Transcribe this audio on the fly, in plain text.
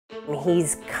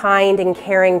He's kind and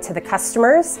caring to the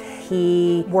customers.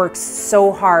 He works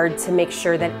so hard to make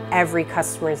sure that every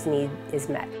customer's need is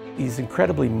met. He's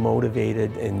incredibly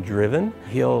motivated and driven.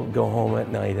 He'll go home at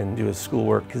night and do his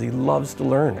schoolwork because he loves to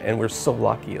learn, and we're so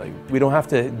lucky. We don't have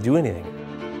to do anything.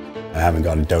 I haven't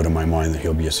got a doubt in my mind that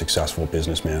he'll be a successful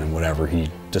businessman in whatever he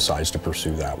decides to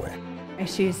pursue that way.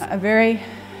 She's a very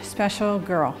special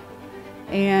girl,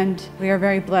 and we are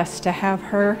very blessed to have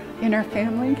her in our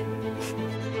family.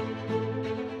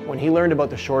 When he learned about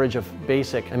the shortage of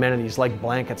basic amenities like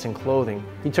blankets and clothing,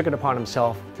 he took it upon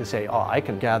himself to say, oh, I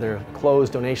can gather clothes,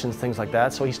 donations, things like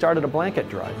that. So he started a blanket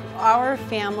drive. Our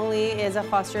family is a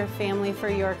foster family for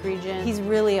York Region. He's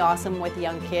really awesome with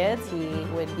young kids. He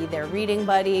would be their reading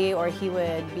buddy, or he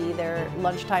would be their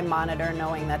lunchtime monitor,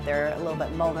 knowing that they're a little bit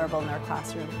vulnerable in their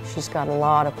classroom. She's got a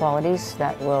lot of qualities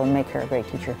that will make her a great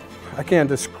teacher. I can't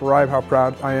describe how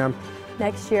proud I am.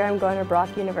 Next year I'm going to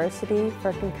Brock University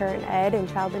for concurrent ed and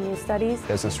child and youth studies.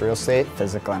 Business real estate,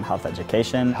 physical and health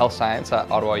education, health science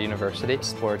at Ottawa University,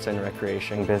 sports and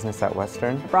recreation, business at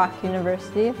Western. Brock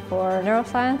University for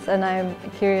neuroscience, and I'm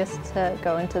curious to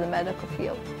go into the medical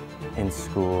field. In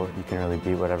school, you can really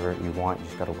be whatever you want, you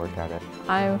just got to work at it.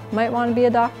 I might want to be a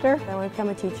doctor. I want to become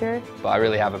a teacher. But I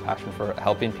really have a passion for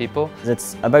helping people.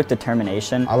 It's about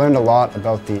determination. I learned a lot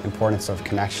about the importance of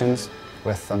connections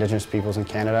with Indigenous peoples in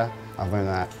Canada. I've learned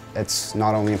that it's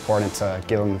not only important to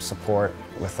give them support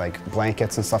with like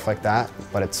blankets and stuff like that,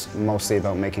 but it's mostly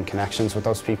about making connections with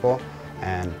those people,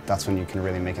 and that's when you can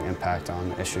really make an impact on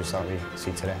the issues that we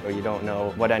see today. You don't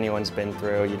know what anyone's been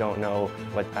through, you don't know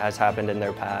what has happened in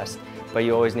their past, but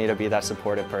you always need to be that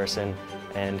supportive person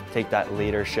and take that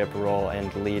leadership role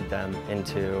and lead them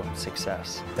into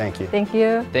success. Thank you. Thank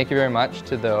you. Thank you very much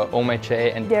to the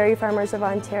OMHA and Dairy Farmers of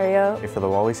Ontario. For the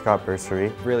Wally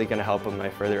Bursary. Really going to help with my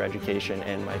further education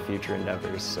and my future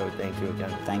endeavors, so thank you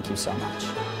again. Thank you so much.